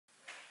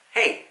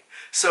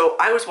So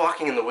I was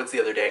walking in the woods the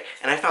other day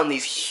and I found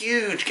these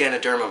huge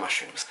Ganoderma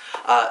mushrooms.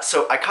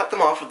 So I cut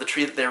them off of the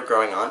tree that they were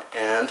growing on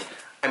and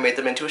I made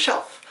them into a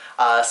shelf.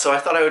 So I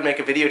thought I would make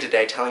a video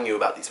today telling you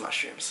about these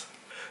mushrooms.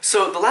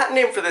 So the Latin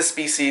name for this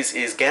species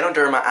is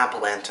Ganoderma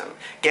Applanatum.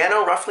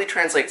 Gano roughly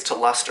translates to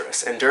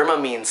lustrous, and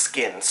derma means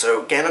skin,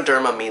 so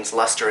Ganoderma means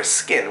lustrous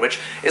skin, which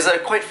is a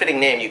quite fitting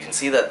name. You can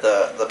see that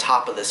the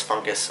top of this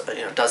fungus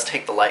does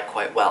take the light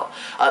quite well.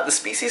 The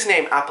species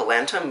name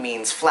Applanatum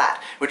means flat,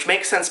 which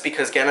makes sense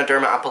because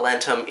Ganoderma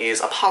Applanatum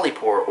is a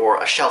polypore,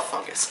 or a shelf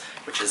fungus,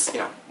 which is,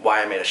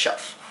 why I made a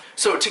shelf.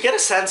 So to get a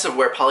sense of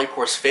where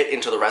polypores fit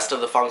into the rest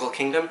of the fungal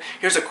kingdom,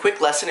 here's a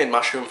quick lesson in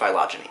mushroom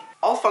phylogeny.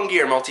 All fungi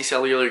are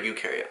multicellular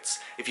eukaryotes.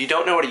 If you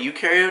don't know what a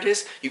eukaryote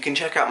is, you can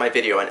check out my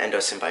video on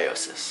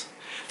endosymbiosis.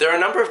 There are a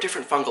number of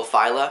different fungal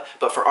phyla,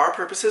 but for our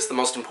purposes, the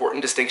most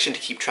important distinction to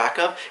keep track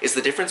of is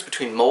the difference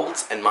between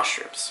molds and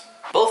mushrooms.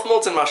 Both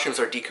molds and mushrooms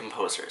are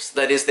decomposers.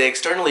 That is, they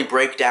externally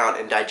break down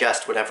and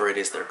digest whatever it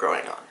is they're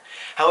growing on.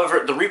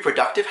 However, the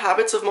reproductive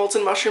habits of molds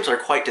and mushrooms are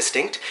quite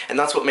distinct, and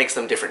that's what makes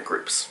them different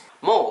groups.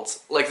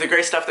 Molds, like the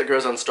gray stuff that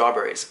grows on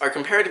strawberries, are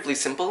comparatively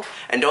simple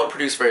and don't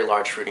produce very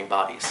large fruiting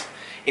bodies.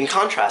 In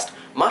contrast,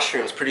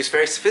 mushrooms produce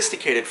very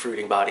sophisticated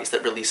fruiting bodies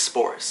that release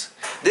spores.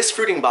 This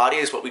fruiting body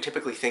is what we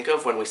typically think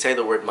of when we say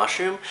the word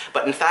mushroom,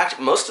 but in fact,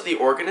 most of the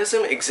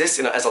organism exists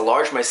as a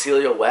large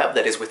mycelial web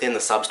that is within the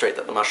substrate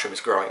that the mushroom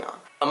is growing on.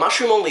 A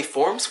mushroom only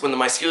forms when the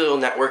mycelial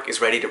network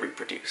is ready to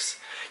reproduce.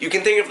 You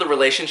can think of the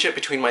relationship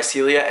between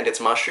mycelia and its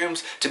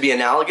mushrooms to be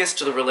analogous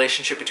to the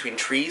relationship between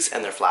trees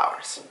and their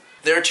flowers.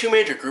 There are two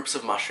major groups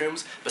of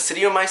mushrooms,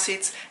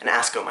 basidiomycetes and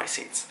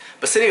ascomycetes.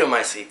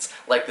 Basidiomycetes,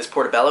 like this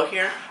portobello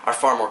here, are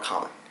far more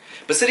common.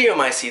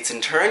 Basidiomycetes, in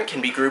turn, can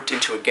be grouped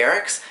into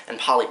agarics and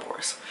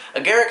polypores.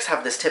 Agarics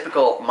have this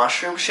typical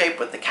mushroom shape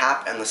with the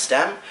cap and the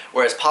stem,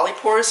 whereas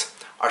polypores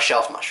are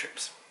shelf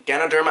mushrooms.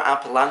 Ganoderma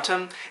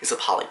Applanatum is a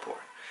polypore.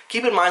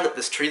 Keep in mind that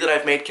this tree that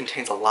I've made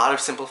contains a lot of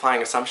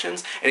simplifying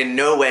assumptions, and in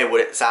no way would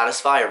it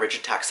satisfy a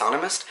rigid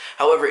taxonomist.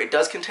 However, it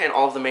does contain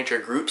all of the major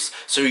groups,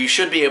 so you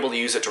should be able to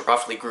use it to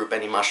roughly group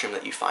any mushroom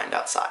that you find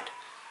outside.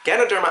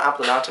 Ganoderma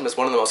Applanatum is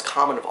one of the most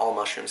common of all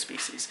mushroom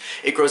species.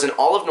 It grows in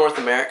all of North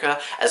America,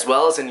 as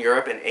well as in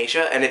Europe and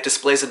Asia, and it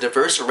displays a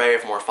diverse array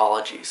of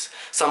morphologies.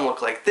 Some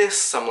look like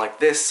this, some like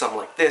this, some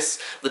like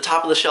this. The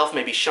top of the shelf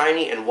may be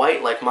shiny and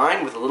white like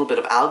mine with a little bit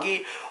of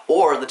algae,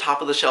 or the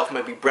top of the shelf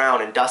may be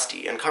brown and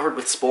dusty and covered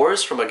with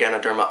spores from a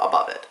Ganoderma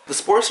above it. The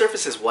spore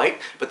surface is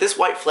white, but this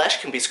white flesh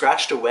can be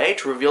scratched away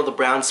to reveal the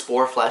brown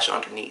spore flesh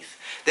underneath.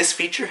 This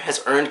feature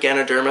has earned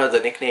Ganoderma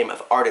the nickname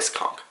of artist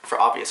conch, for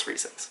obvious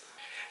reasons.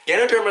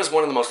 Ganoderma is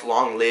one of the most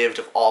long-lived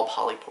of all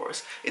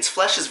polypores. Its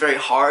flesh is very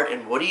hard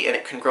and woody, and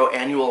it can grow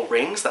annual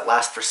rings that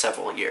last for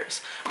several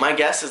years. My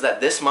guess is that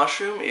this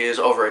mushroom is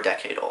over a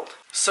decade old.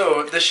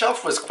 So the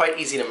shelf was quite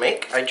easy to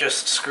make. I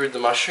just screwed the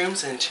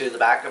mushrooms into the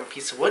back of a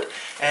piece of wood,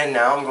 and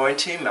now I'm going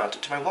to mount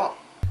it to my wall.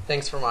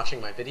 Thanks for watching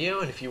my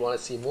video, and if you want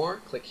to see more,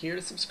 click here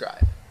to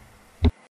subscribe.